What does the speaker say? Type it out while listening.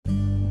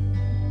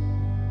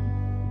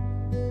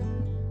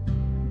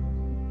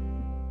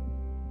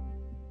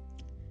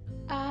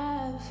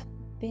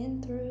been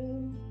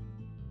through.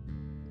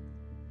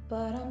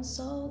 But I'm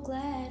so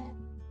glad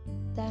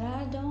that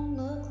I don't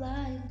look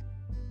like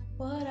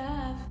what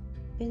I've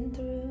been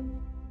through.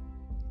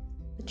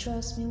 But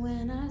trust me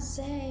when I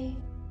say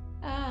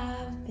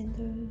I've been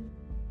through.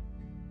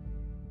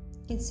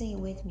 You can sing it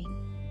with me.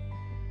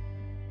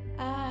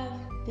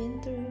 I've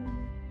been through.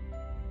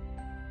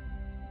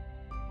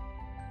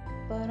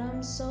 But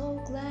I'm so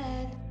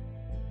glad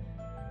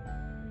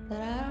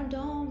that I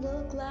don't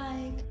look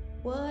like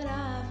what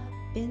I've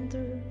been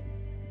through.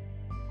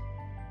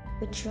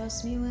 But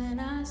trust me when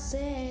I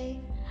say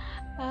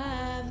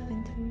I've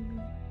been through.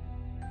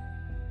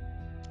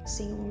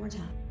 Sing it one more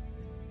time.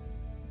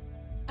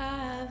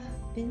 I've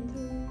been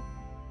through.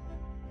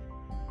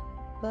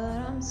 But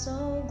I'm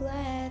so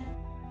glad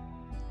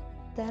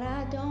that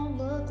I don't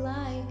look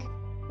like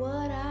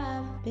what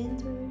I've been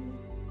through.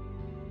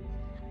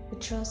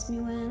 But trust me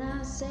when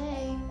I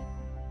say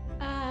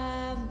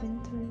I've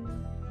been through.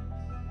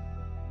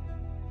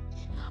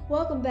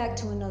 Welcome back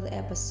to another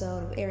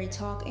episode of Airy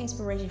Talk,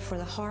 inspiration for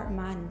the heart,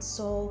 mind, and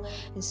soul.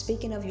 And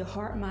speaking of your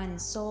heart, mind,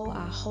 and soul,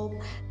 I hope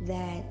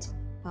that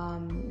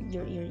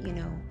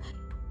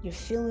you're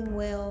feeling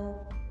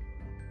well,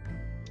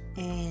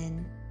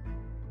 and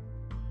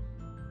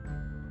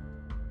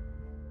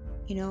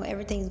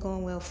everything's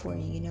going well for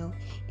you.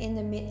 In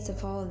the midst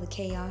of all of the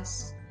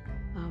chaos,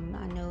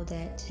 I know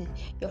that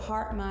your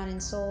heart, mind,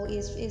 and soul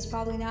is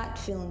probably not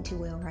feeling too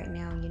well right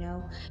now.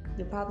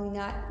 You're probably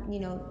not.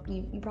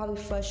 You're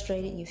probably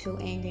frustrated. You feel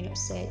angry and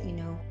upset.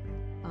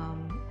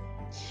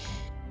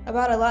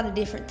 About a lot of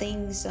different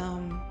things.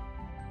 You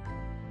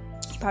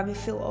probably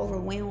feel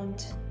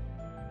overwhelmed.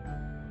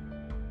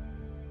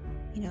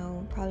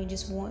 Probably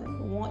just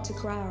want to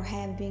cry or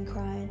have been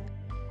crying.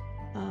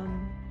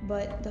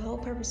 But the whole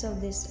purpose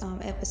of this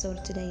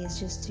episode today is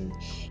just to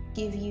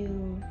give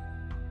you,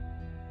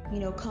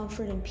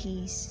 comfort and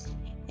peace,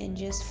 and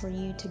just for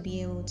you to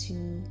be able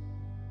to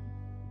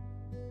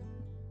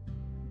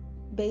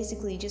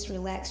basically just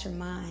relax your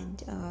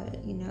mind.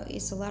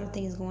 It's a lot of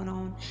things going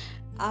on.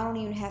 I don't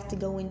even have to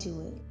go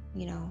into it.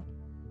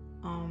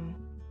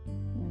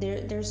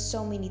 There's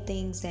so many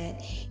things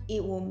that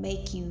it will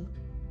make you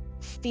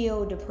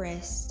feel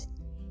depressed.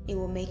 It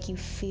will make you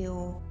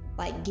feel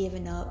like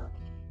giving up,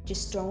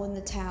 just throwing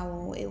the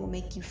towel. It will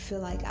make you feel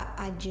like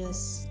I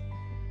just,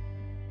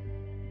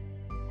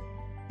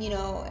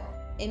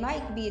 it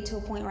might be to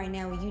a point right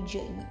now where you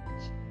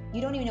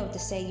don't even know what to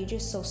say. You're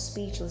just so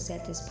speechless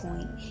at this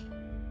point.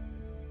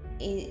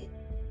 It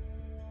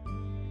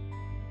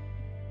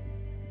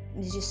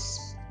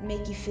just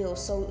make you feel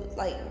so,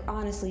 like,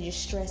 honestly,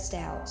 just stressed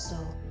out. So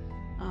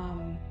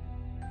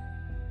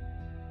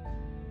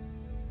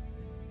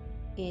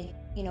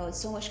it's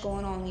so much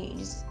going on. You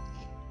just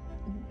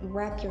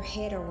wrap your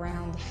head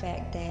around the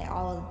fact that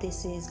all of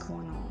this is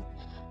going on.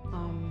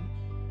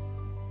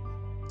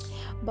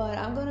 But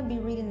I'm going to be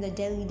reading the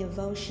daily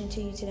devotion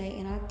to you today,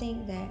 and I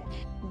think that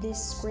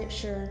this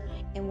scripture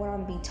and what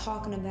I'm going to be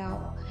talking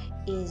about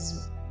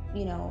is,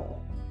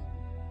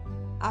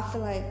 I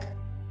feel like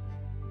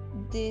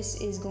this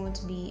is going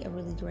to be a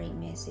really great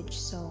message.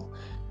 So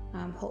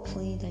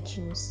hopefully that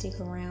you will stick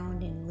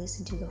around and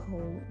listen to the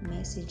whole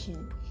message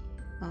and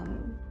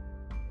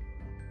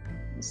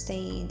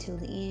stay until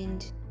the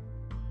end.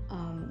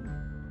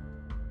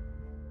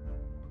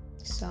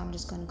 So I'm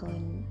just going to go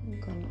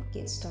and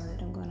get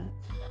started. I'm going to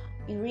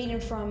be reading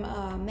from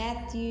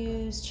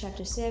Matthew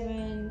chapter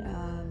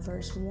 7,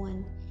 verse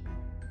 1.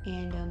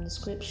 And the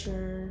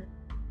scripture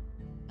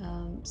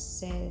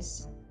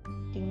says,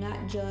 "Do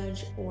not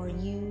judge, or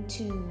you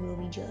too will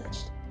be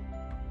judged."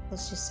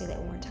 Let's just say that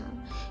one more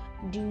time.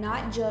 Do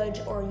not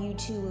judge, or you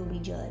too will be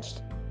judged.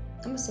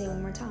 I'm going to say it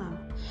one more time.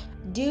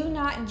 Do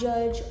not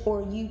judge,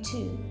 or you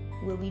too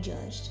will be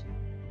judged.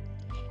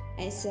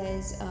 And it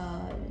says,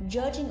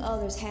 judging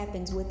others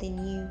happens within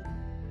you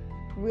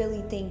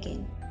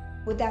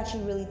without you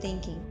really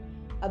thinking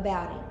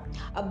about it.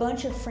 A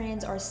bunch of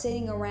friends are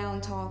sitting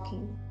around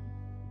talking.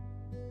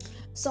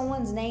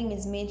 Someone's name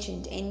is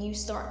mentioned and you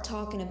start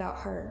talking about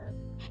her.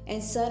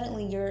 And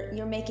suddenly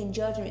you're making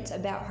judgments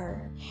about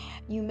her.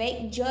 You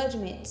make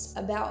judgments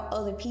about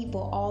other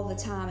people all the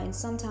time, and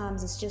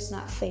sometimes it's just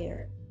not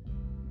fair.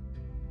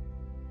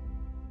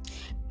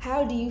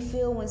 How do you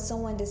feel when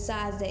someone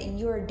decides that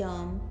you're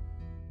dumb,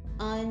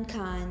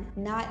 unkind,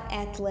 not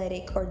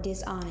athletic, or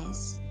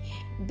dishonest?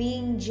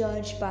 Being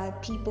judged by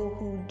people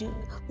who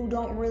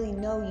don't really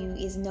know you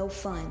is no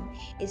fun.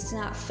 It's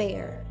not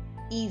fair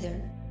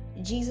either.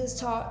 Jesus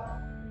taught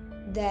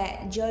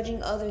that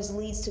judging others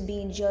leads to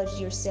being judged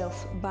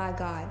yourself by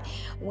God.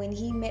 When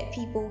he met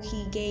people,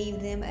 he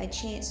gave them a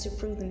chance to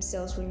prove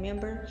themselves.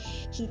 Remember,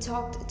 he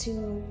talked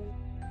to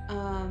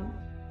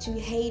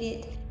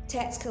hated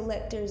tax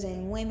collectors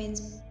and women,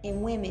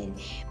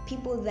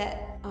 people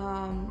that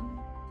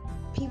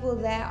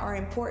are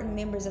important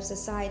members of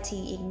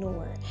society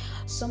ignored.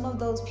 Some of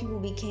those people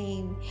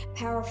became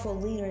powerful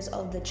leaders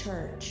of the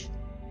church.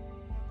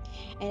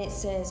 And it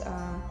says,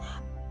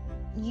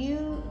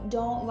 you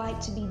don't like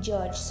to be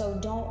judged, so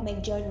don't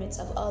make judgments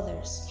of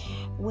others.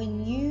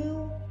 When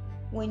you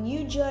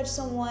judge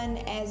someone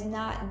as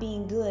not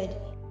being good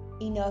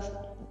enough,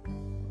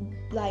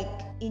 like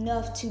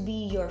enough to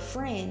be your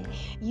friend,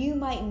 you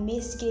might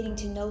miss getting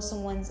to know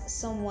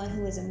someone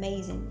who is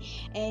amazing,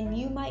 and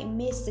you might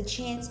miss the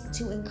chance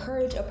to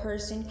encourage a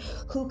person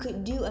who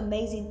could do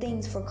amazing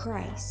things for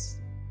Christ.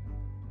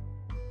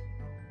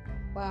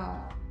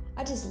 Wow.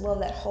 I just love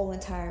that whole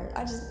entire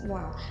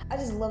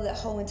love that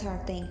whole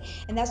entire thing.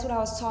 And that's what I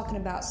was talking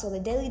about. So the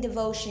daily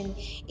devotion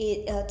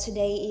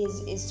today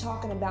is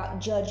talking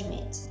about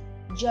judgment.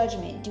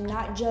 Judgment. Do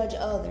not judge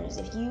others.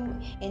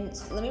 And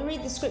let me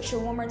read the scripture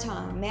one more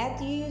time.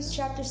 Matthew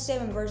chapter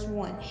 7 verse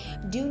 1.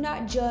 Do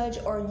not judge,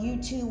 or you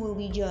too will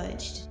be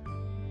judged.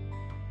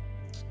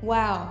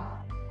 Wow.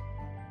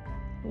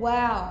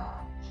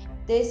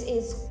 This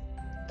is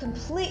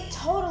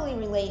totally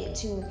related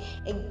to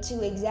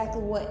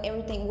exactly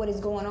what is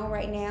going on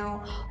right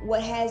now,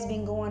 what has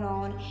been going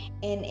on,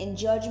 and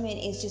judgment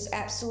is just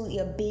absolutely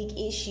a big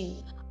issue.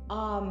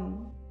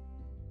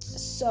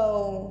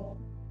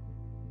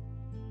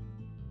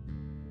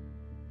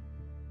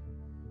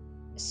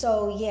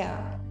 So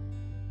yeah,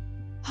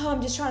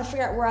 I'm just trying to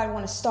figure out where I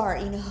want to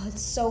start.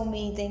 It's so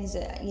many things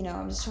that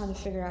I'm just trying to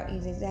figure out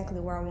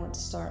exactly where I want to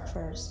start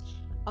first.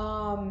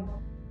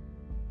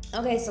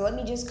 Okay, so let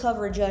me just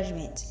cover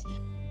judgment.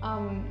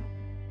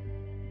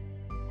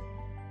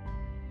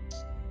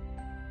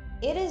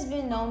 It has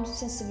been known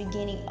since the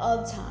beginning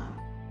of time,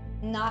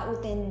 not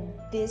within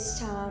this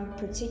time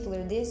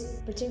particularly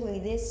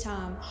this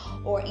time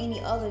or any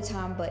other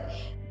time, but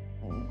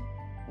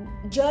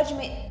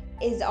judgment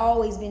has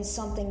always been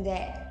something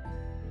that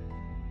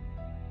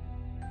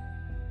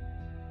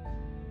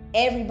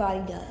everybody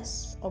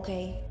does.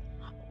 Okay,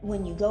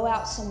 when you go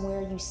out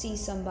somewhere, you see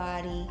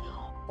somebody,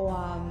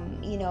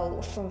 from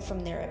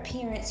their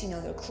appearance,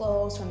 their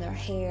clothes, from their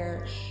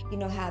hair,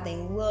 how they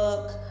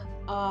look,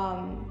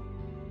 of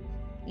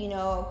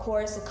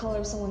course, the color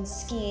of someone's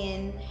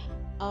skin,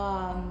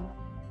 how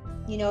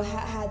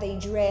they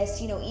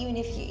dress, even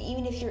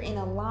if you're in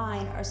a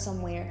line or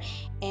somewhere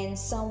and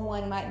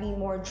someone might be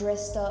more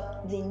dressed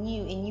up than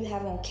you and you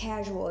have on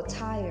casual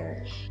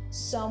attire,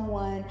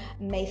 someone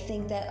may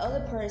think that other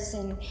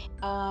person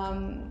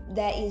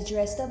that is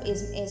dressed up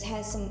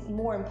has some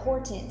more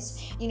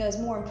importance, is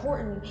more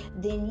important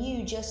than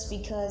you just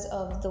because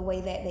of the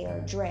way that they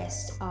are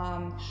dressed.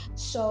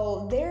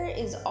 So there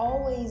is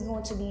always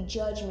going to be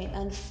judgment,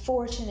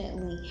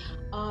 unfortunately.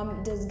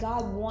 Does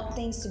God want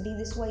things to be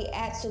this way?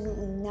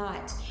 Absolutely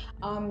not.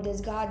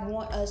 Does God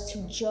want us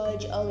to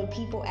judge other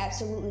people?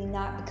 Absolutely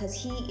not, because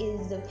He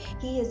is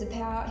the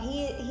power.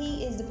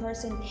 He is the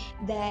person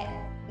that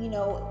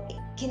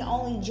can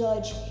only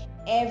judge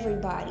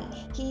everybody.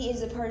 He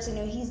is the person,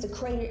 He's the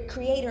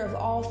creator of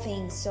all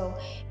things. So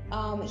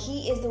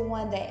He is the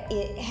one that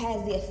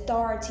has the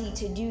authority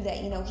to do that.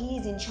 He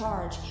is in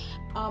charge.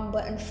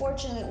 But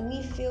unfortunately,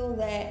 we feel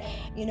that,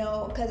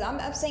 because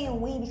I'm saying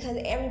we because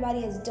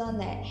everybody has done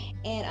that.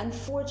 And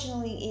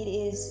unfortunately, it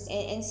is,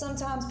 and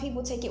sometimes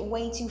people take it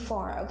way too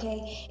far,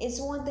 okay? It's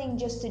one thing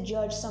just to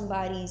judge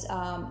somebody's,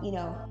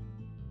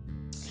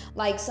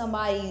 like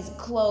somebody's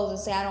clothes and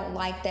say I don't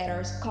like that,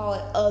 or call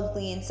it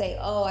ugly and say,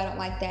 oh, I don't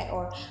like that,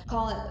 or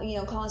calling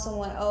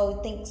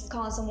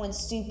someone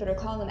stupid, or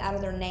calling them out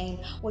of their name,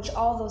 which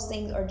all those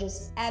things are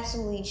just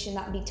absolutely should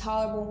not be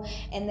tolerable,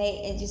 and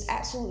it's just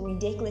absolutely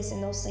ridiculous,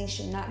 and those things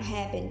should not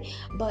happen.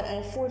 But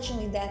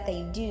unfortunately that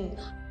they do.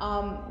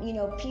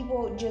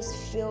 People just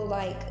feel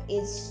like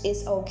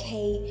it's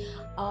okay,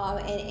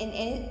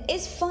 and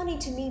it's funny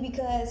to me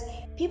because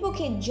people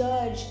can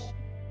judge.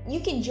 You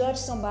can judge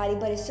somebody,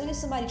 but as soon as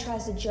somebody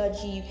tries to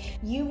judge you,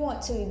 you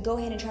want to go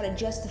ahead and try to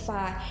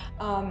justify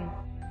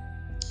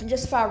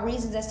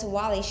reasons as to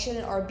why they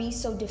shouldn't, or be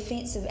so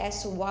defensive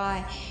as to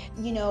why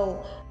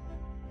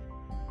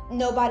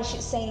nobody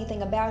should say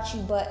anything about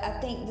you. But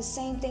I think the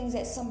same things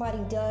that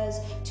somebody does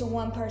to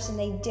one person,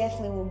 they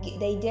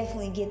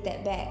definitely get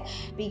that back,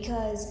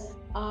 because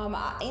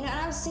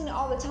I've seen it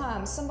all the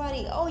time.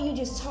 Somebody, you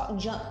just talk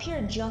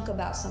pure junk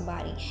about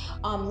somebody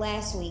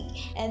last week,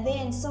 and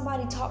then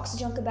somebody talks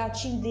junk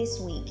about you this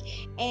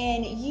week,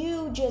 and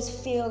you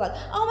just feel like,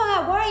 oh my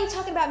God, why are you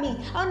talking about me?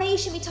 Oh no, you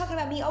shouldn't be talking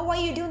about me. Oh, why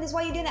are you doing this?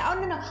 Why are you doing that? Oh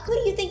no, who do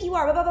you think you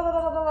are? Blah, blah, blah,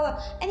 blah, blah, blah.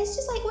 And it's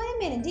just like, wait a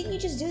minute, didn't you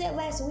just do that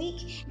last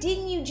week?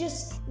 Didn't you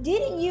just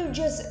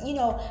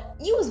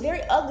you was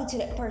very ugly to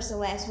that person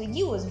last week.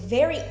 You was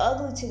very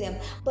ugly to them,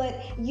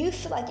 but you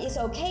feel like it's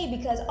okay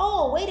because,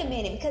 oh, wait a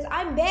minute, because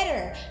I'm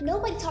better.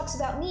 Nobody talks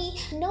about me.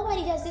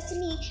 Nobody does this to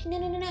me.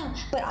 No.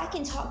 But I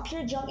can talk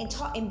pure junk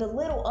and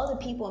belittle other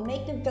people and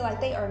make them feel like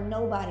they are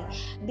nobody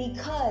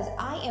because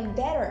I am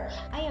better.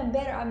 I'm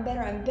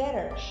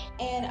better.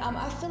 And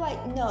I feel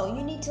like, no,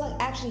 you need to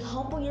actually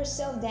humble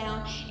yourself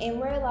down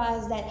and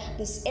realize that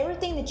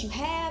everything that you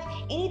have,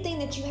 anything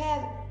that you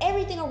have,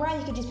 everything around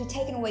you could just be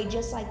taken away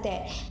just like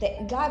that. That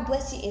God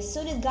bless you. As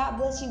soon as God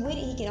bless you with it,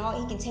 He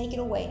can take it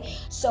away.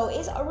 So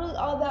it's really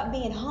all about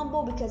being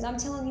humble, because I'm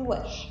telling you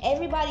what,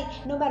 everybody,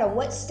 no matter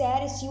what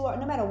status you are,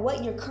 no matter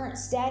what your current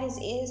status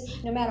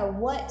is, no matter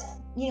what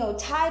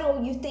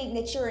title you think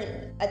that you're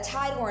a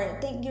title or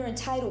think you're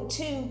entitled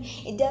to,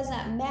 it does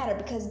not matter,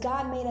 because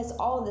God made us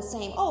all the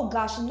same. Oh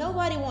gosh,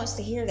 nobody wants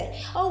to hear that.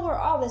 Oh, we're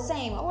all the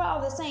same. Oh, we're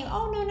all the same.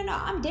 Oh, no,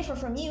 I'm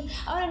different from you.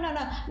 Oh, no,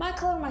 my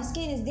color of my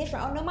skin is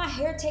different. Oh no, my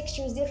hair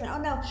texture is different.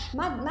 Oh no,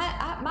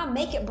 my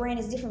makeup brand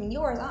is different from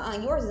yours.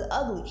 Yours is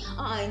ugly.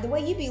 The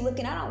way you be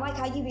looking, I don't like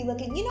how you be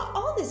looking.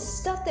 All this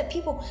stuff that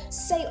people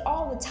say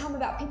all the time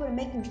about people to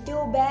make them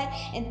feel bad,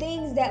 and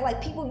things that like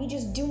people you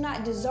just do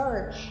not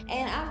deserve.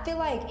 And I feel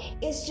like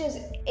it's just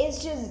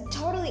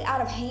totally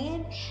out of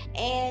hand.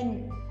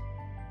 And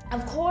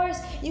of course,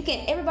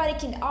 everybody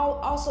can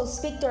also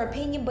speak their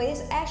opinion, but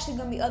it's actually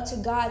going to be up to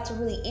God to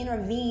really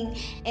intervene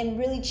and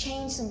really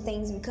change some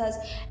things, because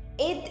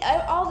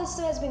all this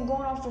stuff has been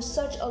going on for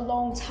such a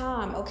long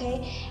time,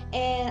 okay?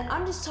 And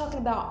I'm just talking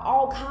about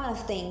all kind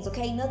of things,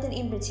 okay? Nothing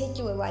in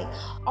particular, like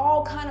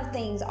all kind of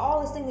things,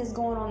 all this thing that's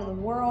going on in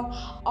the world,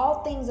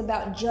 all things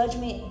about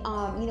judgment,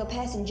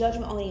 passing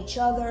judgment on each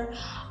other,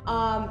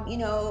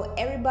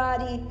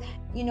 everybody,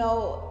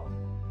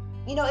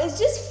 it's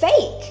just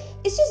fake.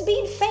 It's just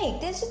being fake.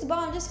 That's just the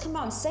bottom. Just come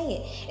out and say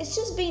it. It's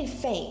just being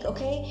fake,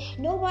 okay?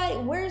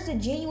 Where's the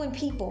genuine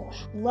people,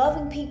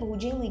 loving people who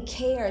genuinely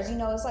cares?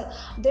 It's like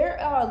there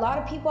are a lot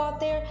of people out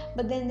there,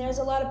 but then there's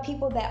a lot of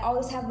people that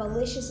always have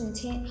malicious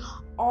intent,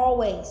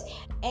 always.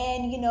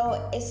 And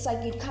it's like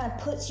it kind of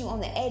puts you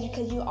on the edge,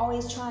 because you're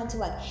always trying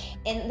to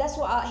and that's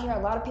why I hear a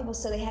lot of people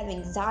say they have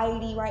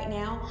anxiety right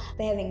now.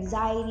 They have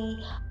anxiety,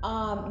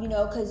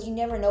 because you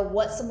never know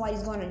what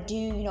somebody's going to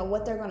do,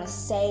 what they're going to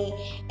say,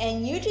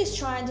 and you're just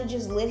trying to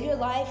just live your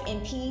life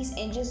in peace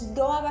and just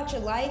go about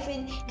your life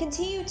and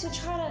continue to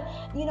try to,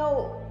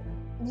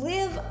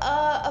 live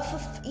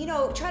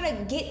try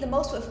to get the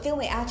most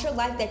fulfillment out your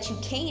life that you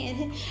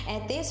can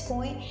at this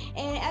point.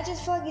 And I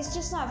just feel like it's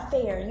just not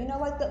fair,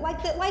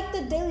 like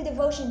the daily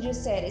devotion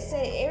just said. It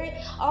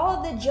said all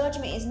of the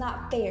judgment is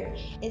not fair.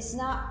 It's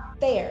not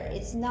fair.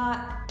 It's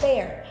not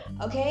fair.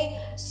 Okay?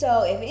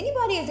 So if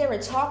anybody has ever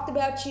talked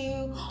about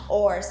you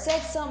or said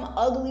something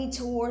ugly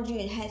towards you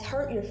and has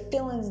hurt your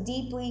feelings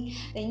deeply,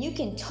 then you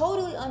can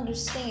totally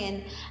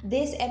understand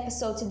this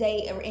episode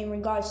today in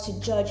regards to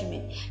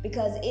judgment,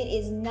 because it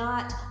is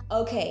not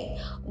okay.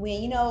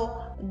 When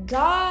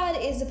God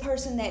is the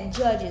person that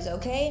judges,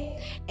 okay?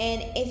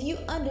 And if you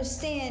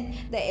understand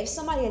that if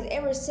somebody has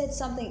ever said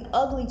something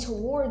ugly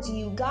towards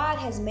you, God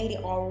has made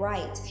it all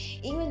right,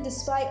 even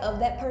despite of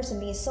that person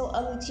being so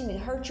ugly to you and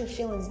hurt your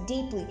feelings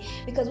deeply.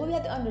 Because what we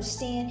have to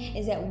understand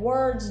is that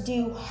words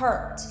do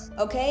hurt,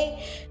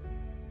 okay?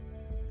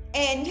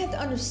 And you have to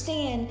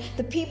understand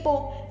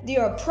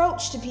your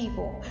approach to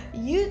people.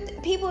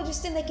 People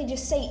just think they can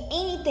just say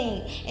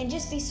anything and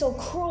just be so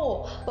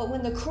cruel. But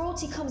when the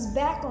cruelty comes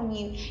back on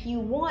you, you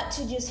want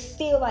to just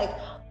feel like,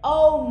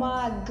 oh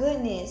my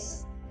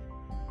goodness.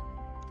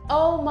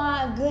 Oh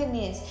my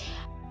goodness.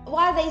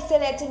 Why they say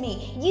that to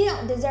me? You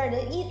don't deserve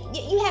it.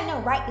 You have no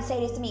right to say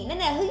this to me. No,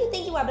 who you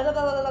think you are? Blah, blah,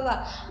 blah, blah,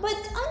 blah. But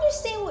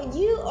understand what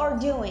you are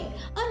doing.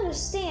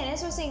 Understand.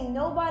 That's what I'm saying.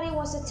 Nobody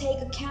wants to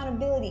take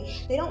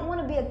accountability. They don't want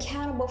to be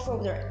accountable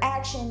for their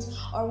actions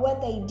or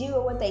what they do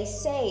or what they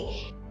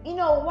say.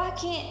 Why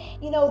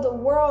can't, the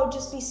world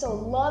just be so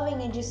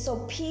loving and just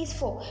so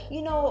peaceful?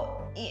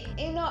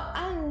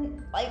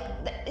 I'm like,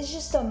 it's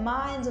just the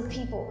minds of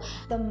people.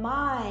 The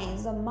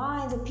minds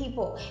of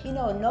people.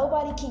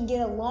 Nobody can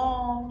get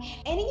along.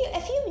 And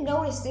if you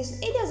notice this,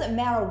 it doesn't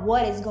matter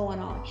what is going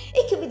on.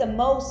 It could be the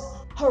most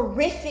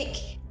horrific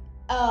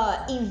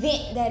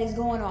event that is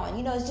going on.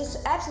 It's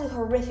just absolutely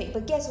horrific.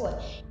 But guess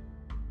what?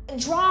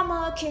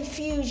 Drama,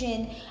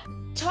 confusion,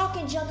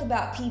 talking junk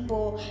about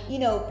people,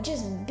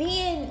 just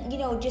being,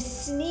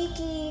 just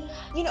sneaky,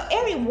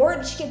 every word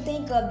that you can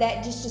think of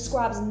that just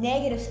describes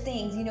negative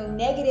things,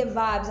 negative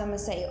vibes, I'm gonna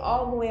say,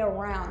 all the way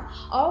around,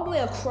 all the way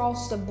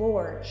across the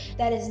board.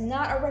 That is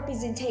not a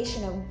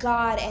representation of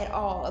God at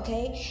all,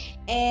 okay?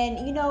 And,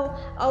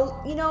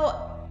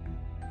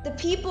 the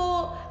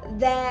people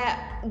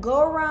that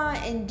go around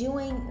and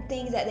doing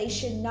things that they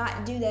should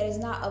not do, that is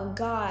not of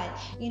God,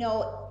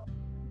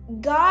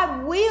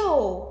 God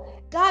will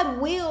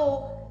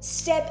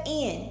step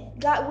in.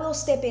 God will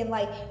step in.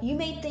 Like, you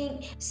may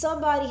think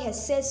somebody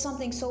has said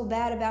something so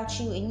bad about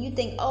you and you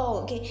think, oh,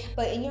 okay,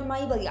 but in your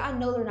mind, you're like, I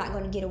know they're not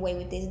going to get away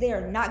with this.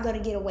 They're not going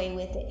to get away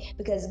with it,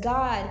 because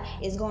God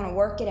is going to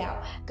work it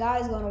out. God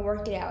is going to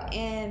work it out.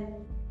 And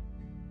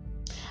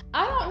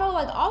I don't know,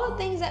 like all the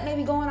things that may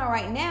be going on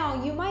right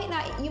now, you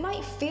probably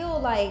might feel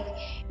like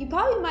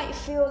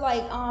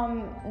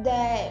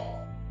that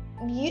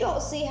you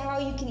don't see how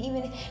you can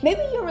even,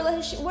 maybe you feel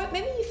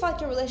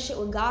like your relationship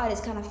with God is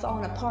kind of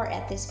falling apart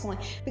at this point,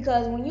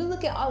 because when you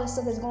look at all the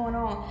stuff that's going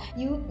on,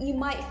 you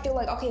might feel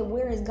like, okay,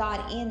 where is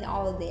God in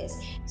all of this?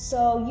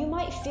 So you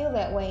might feel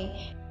that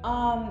way,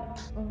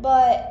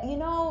 but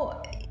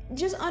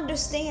just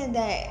understand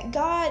that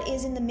God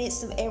is in the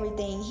midst of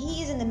everything.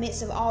 He is in the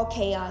midst of all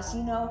chaos.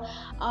 You got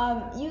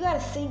to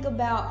think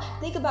about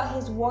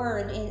His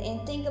word,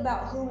 and think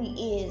about who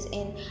He is.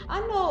 And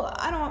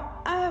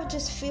I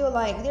just feel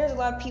like there's a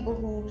lot of people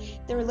who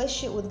their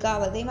relationship with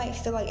God, like they might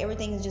feel like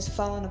everything is just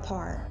falling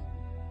apart,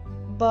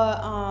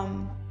 but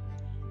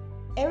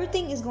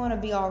everything is going to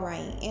be all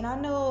right. And I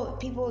know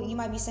people, you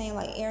might be saying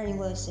like, Aaron,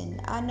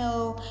 listen, I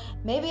know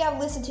maybe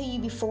I've listened to you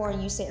before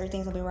and you said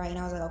everything's gonna be right, and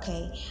I was like,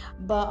 okay,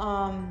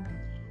 but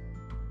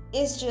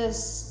it's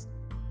just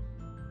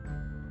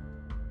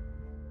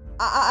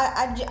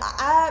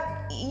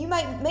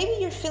maybe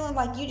you're feeling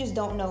like you just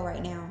don't know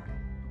right now.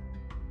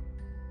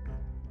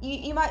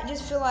 You might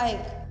just feel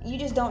like you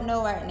just don't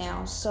know right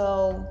now.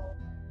 So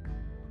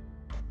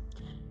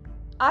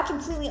I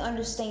completely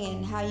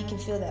understand how you can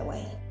feel that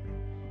way.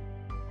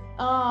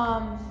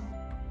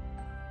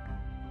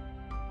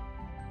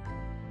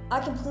 I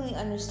completely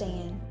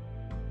understand.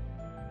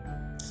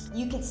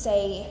 You could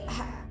say,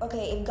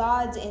 okay, if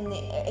God's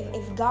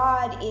if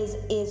God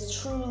is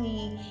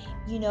truly,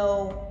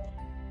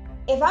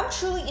 if I'm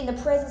truly in the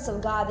presence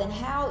of God, then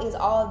how is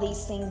all of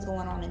these things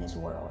going on in this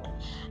world?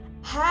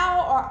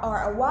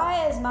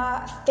 Why is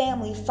my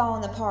family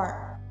falling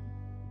apart?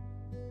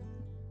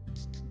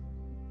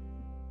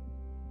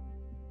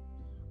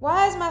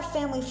 Why is my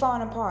family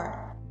falling apart?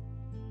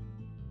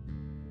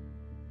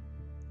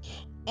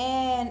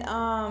 And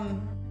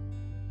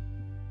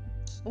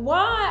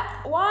why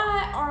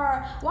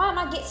am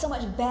I getting so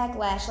much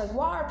backlash? Like,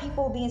 why are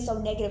people being so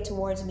negative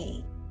towards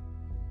me?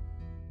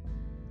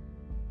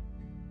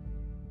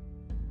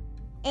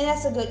 And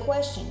that's a good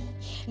question.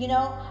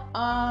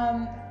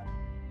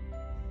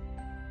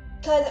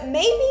 Because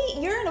maybe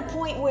you're in a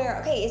point where,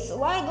 okay, it's a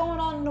lot going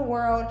on in the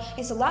world,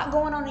 it's a lot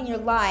going on in your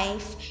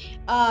life.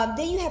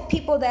 Then you have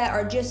people that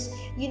are just,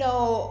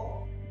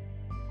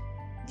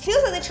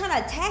 feels like they're trying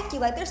to attack you,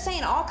 like they're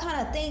saying all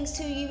kind of things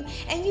to you,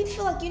 and you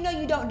feel like you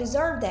don't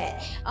deserve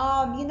that.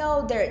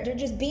 They're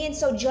just being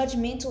so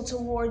judgmental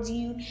towards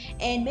you,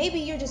 and maybe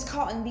you're just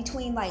caught in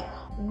between, like,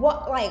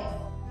 what, like,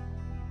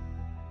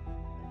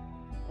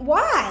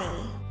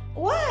 why?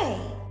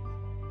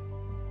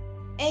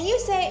 And you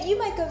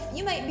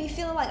might be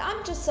feeling like,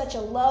 I'm just such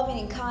a loving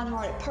and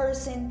kind-hearted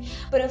person,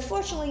 but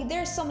unfortunately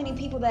there's so many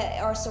people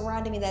that are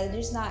surrounding me that are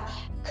just not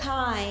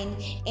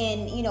kind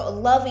and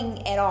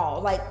loving at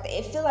all. Like,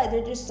 I feel like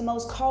they're just the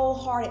most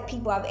cold-hearted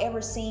people I've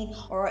ever seen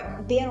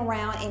or been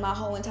around in my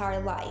whole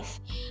entire life.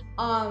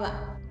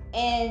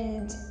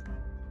 And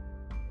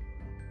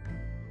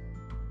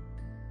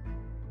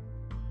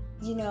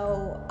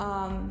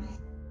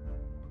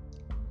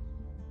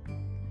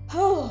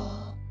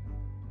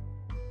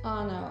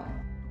oh no.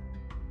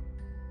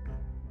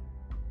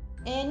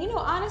 And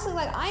honestly,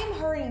 like, I am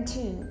hurting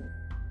too.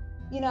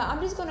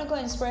 I'm just gonna go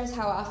and express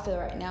how I feel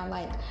right now.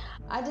 Like,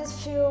 I just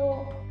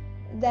feel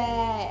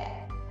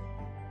that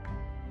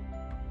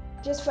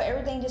just for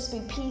everything just to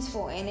be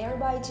peaceful and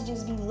everybody to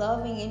just be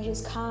loving and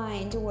just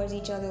kind towards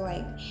each other.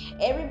 Like,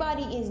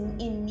 everybody is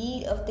in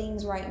need of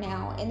things right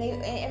now, and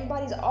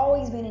everybody's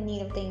always been in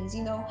need of things,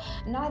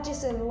 not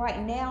just right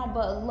now,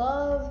 but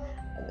love,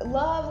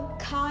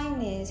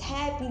 kindness,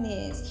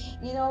 happiness,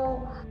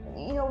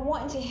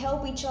 wanting to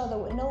help each other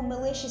with no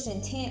malicious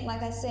intent,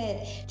 like I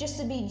said, just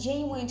to be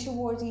genuine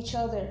towards each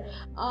other.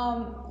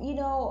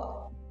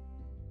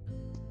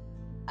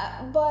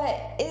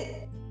 But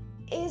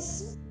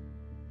it's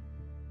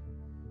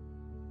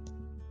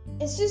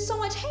just so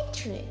much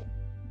hatred.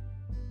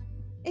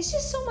 It's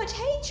just so much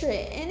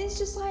hatred, and it's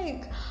just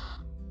like,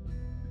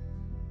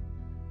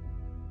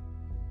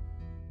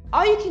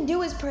 all you can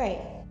do is pray.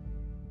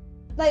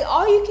 Like,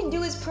 all you can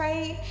do is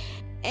pray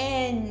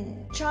and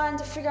trying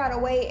to figure out a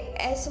way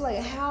as to, like,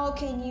 how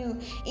can you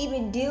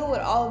even deal with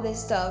all of this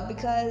stuff,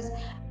 because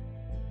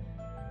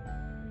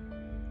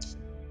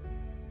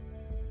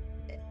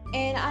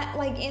and I,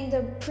 like, in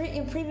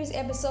previous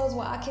episodes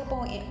where I kept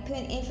on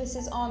putting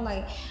emphasis on,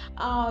 like,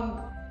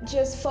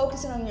 just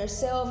focusing on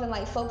yourself and,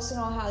 like, focusing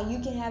on how you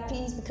can have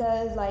peace,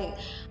 because, like,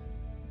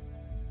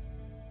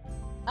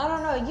 I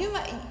don't know,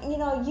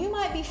 you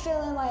might be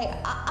feeling like,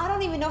 I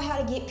don't even know how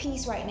to get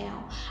peace right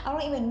now. I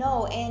don't even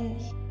know. And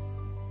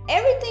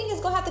everything is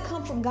gonna have to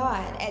come from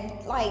God, and,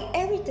 like,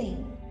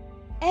 everything.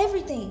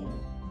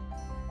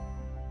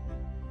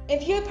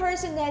 If you're a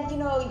person that,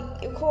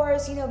 of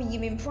course,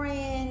 you've been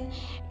praying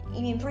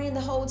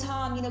the whole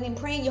time, been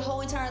praying your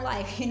whole entire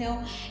life,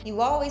 you've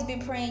always been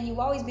praying, you've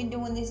always been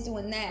doing this,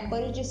 doing that,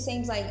 but it just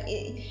seems like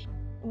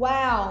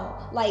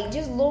wow, like,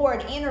 just,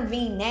 Lord,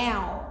 intervene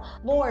now.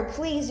 Lord,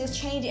 please just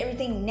change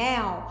everything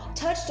now.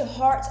 Touch the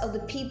hearts of the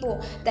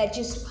people that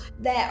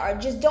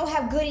don't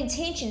have good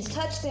intentions.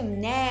 Touch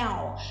them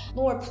now.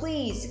 Lord,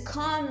 please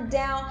come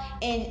down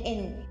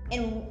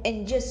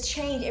and just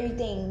change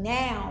everything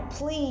now.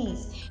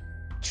 Please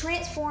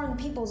transform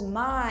people's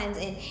minds,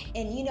 and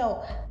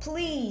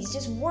please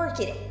just work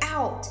it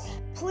out.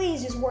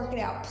 Please just work it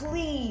out.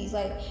 Please,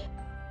 like,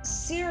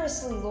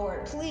 seriously,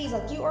 Lord, please,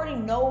 like, you already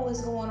know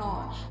what's going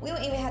on. We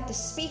don't even have to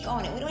speak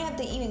on it. We don't have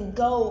to even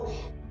go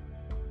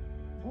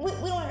we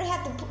don't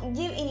have to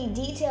give any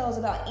details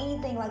about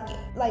anything.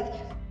 Like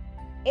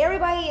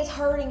everybody is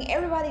hurting,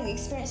 everybody's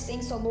experiencing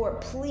things. So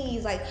Lord,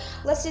 please, like,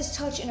 let's just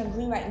touch and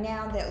agree right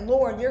now that,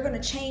 Lord, you're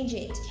gonna change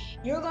it.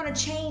 You're gonna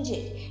change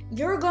it.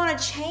 You're gonna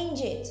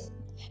change it,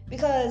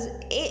 because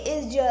it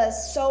is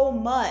just so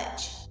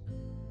much.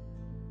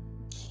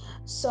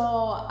 So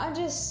I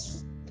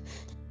just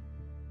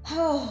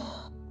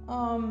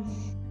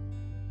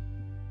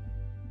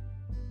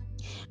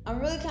I'm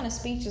really kind of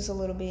speechless a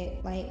little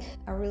bit. Like,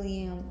 I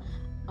really am.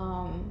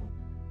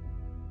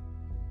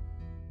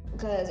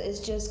 Because it's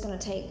just gonna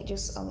take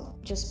just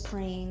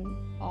praying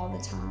all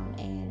the time,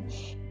 and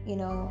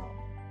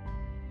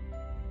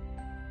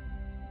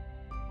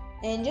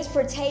and just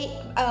protect.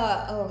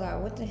 Oh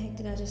God, what the heck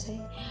did I just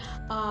say?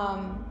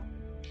 I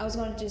was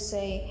gonna just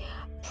say,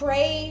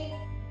 pray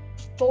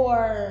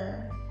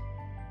for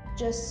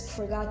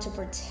God to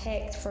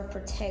protect, for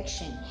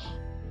protection,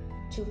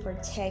 to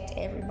protect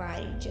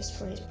everybody, just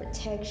for His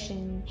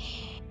protection,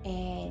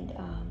 and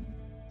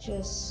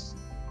just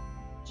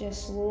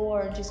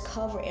Lord, just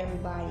cover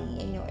everybody,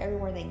 and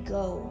everywhere they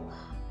go.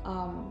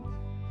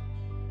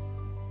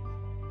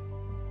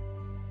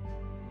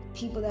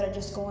 People that are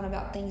just going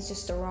about things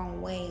just the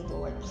wrong way,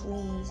 Lord,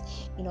 please,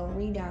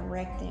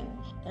 redirect them,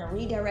 and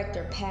redirect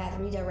their path,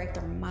 redirect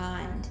their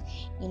mind,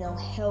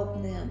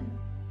 help them,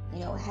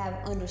 have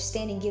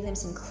understanding, give them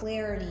some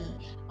clarity,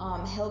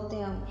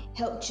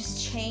 help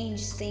just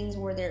change things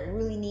where there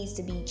really needs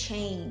to be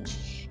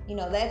change.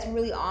 That's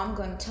really all I'm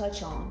going to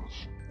touch on.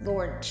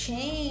 Lord,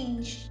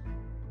 change,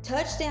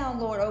 touch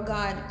down, Lord, oh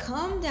God,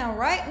 come down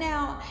right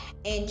now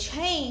and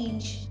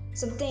change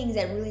some things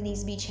that really needs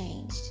to be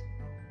changed.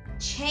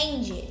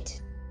 Change it.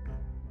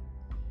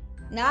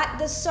 Not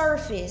the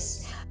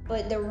surface,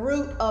 but the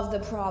root of the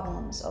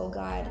problems, oh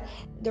God.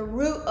 The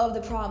root of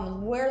the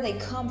problems, where they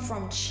come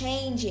from,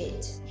 change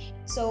it.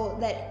 So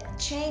that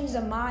change the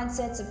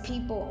mindsets of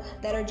people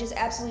that are just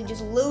absolutely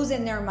just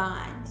losing their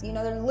minds.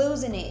 They're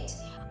losing it.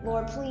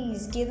 Lord,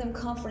 please give them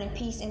comfort and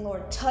peace, and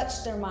Lord,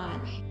 touch their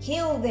mind.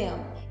 Heal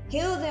them.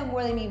 Heal them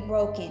where they be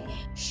broken.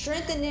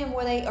 Strengthen them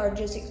where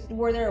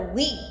they're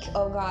weak,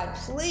 oh God,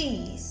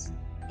 please.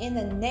 In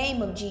the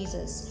name of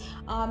Jesus.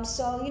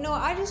 So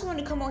I just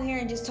wanted to come on here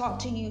and just talk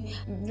to you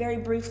very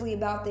briefly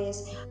about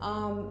this.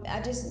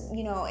 I just,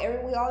 we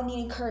all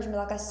need encouragement.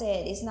 Like I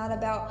said, it's not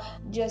about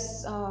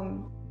just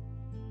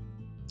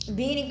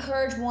being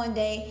encouraged one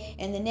day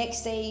and the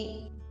next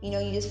day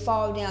you just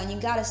fall down.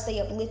 You got to stay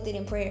uplifted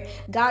in prayer.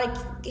 God,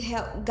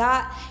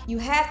 you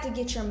have to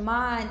get your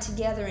mind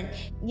together and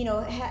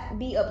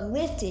be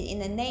uplifted in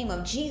the name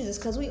of Jesus,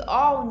 because we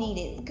all need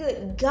it.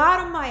 Good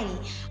God Almighty,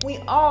 we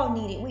all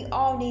need it. We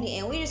all need it,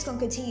 and we're just going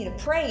to continue to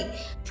pray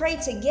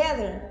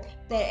together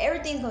that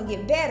everything's going to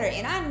get better.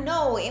 And I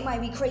know it might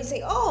be crazy to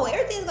say, oh,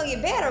 everything's going to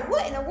get better.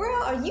 What in the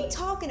world are you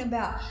talking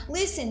about?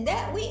 Listen,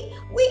 that's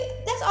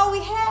all we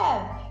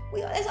have.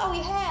 That's all we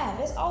have.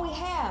 That's all we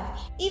have.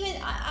 Even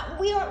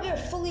we are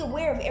fully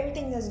aware of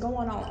everything that's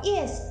going on.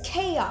 It's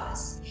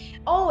chaos.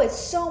 Oh, it's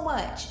so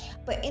much.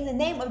 But in the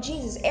name of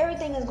Jesus,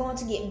 everything is going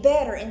to get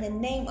better. In the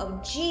name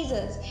of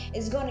Jesus,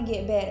 it's going to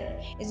get better.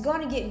 It's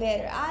going to get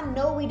better. I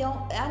know you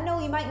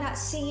might not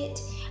see it.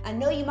 I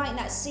know you might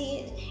not see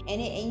it.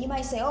 And you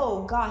might say,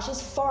 oh gosh,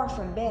 it's far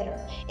from better.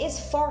 It's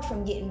far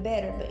from getting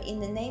better. But in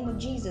the name of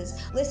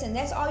Jesus, listen,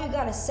 that's all you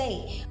got to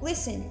say.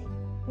 Listen,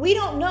 we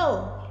don't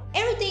know.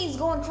 Everything's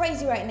going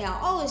crazy right now.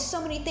 Oh, there's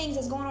so many things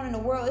that's going on in the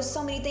world. There's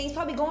so many things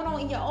probably going on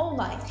in your own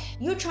life.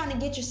 You're trying to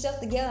get yourself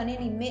together, and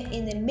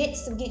in the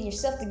midst of getting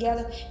yourself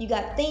together, you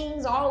got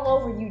things all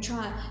over you,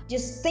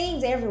 just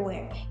things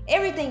everywhere.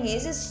 Everything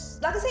is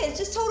just, like I said, it's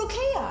just total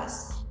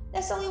chaos.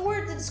 That's the only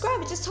word to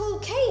describe it. Just total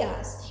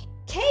chaos.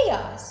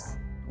 Chaos.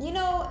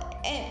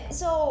 And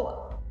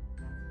so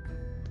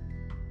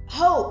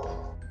hope.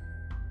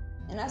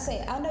 And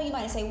I know you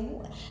might say,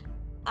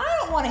 I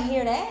don't want to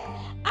hear that.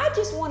 I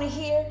just want to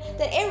hear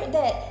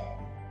that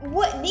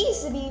what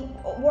needs to be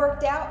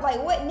worked out,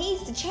 like what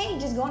needs to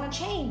change, is going to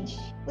change.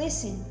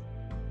 Listen,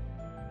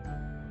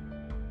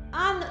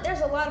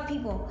 there's a lot of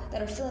people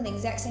that are feeling the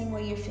exact same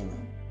way you're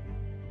feeling.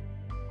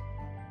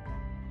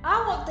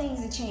 I want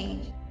things to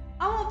change.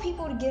 I want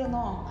people to get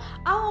along.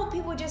 I want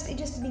people just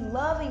to be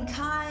loving,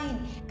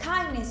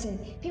 kindness,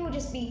 and people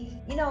just be,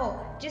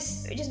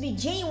 just be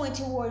genuine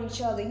toward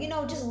each other.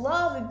 Just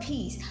love and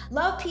peace.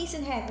 Love, peace,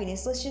 and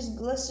happiness. Let's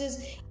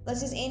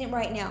just end it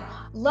right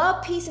now.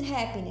 Love, peace, and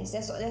happiness.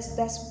 That's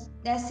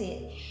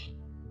it.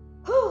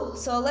 Whew.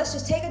 So let's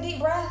just take a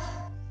deep breath.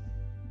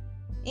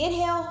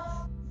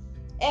 Inhale,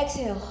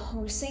 exhale.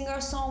 We'll sing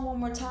our song one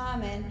more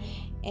time,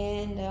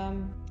 and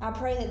I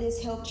pray that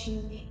this helped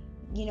you.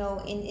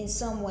 In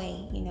some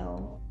way, in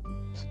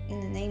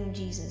the name of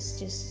Jesus,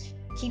 just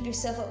keep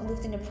yourself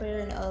uplifting the prayer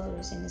in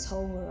others in this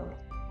whole world.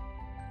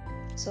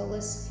 So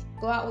let's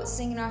go out with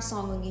singing our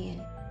song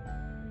again.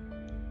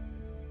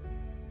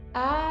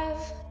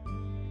 I've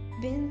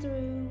been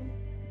through,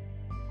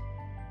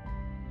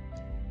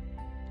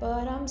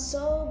 but I'm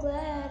so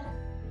glad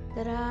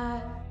that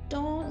I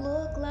don't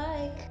look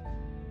like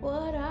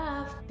what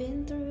I've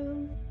been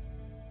through.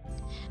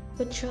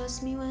 But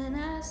trust me when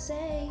I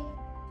say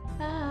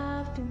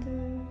I've been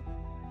through.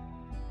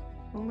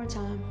 One more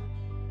time.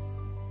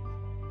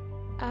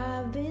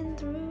 I've been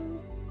through,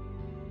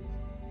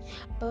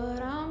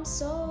 but I'm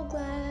so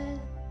glad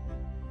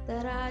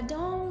that I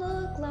don't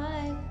look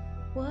like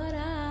what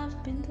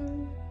I've been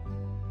through.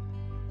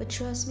 But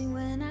trust me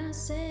when I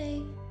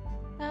say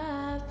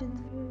I've been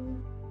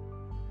through.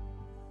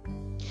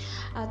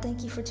 I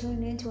thank you for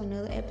tuning in to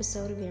another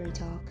episode of Very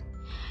Talk.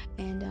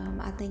 And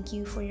I thank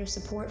you for your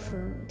support,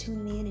 for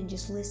tuning in and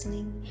just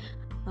listening.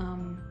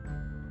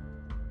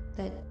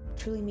 That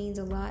truly means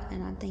a lot,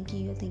 and I thank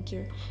you. I think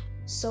you're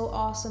so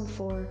awesome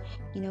for,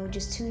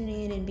 just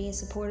tuning in and being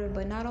supportive,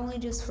 but not only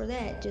just for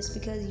that, just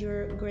because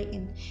you're great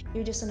and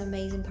you're just an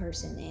amazing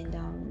person.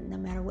 And no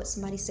matter what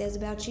somebody says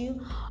about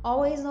you,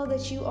 always know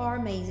that you are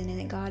amazing and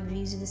that God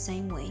views you the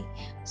same way.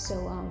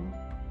 So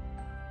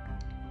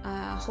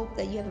I hope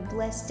that you have a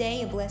blessed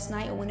day, a blessed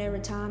night, or whenever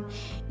time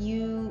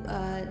you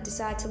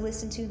decide to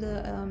listen to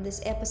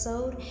this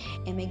episode.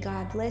 And may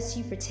God bless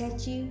you,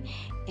 protect you,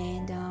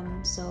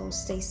 and so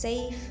stay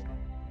safe,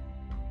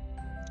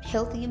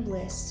 healthy, and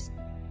blessed.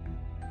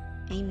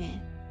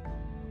 Amen.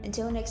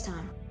 Until next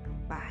time.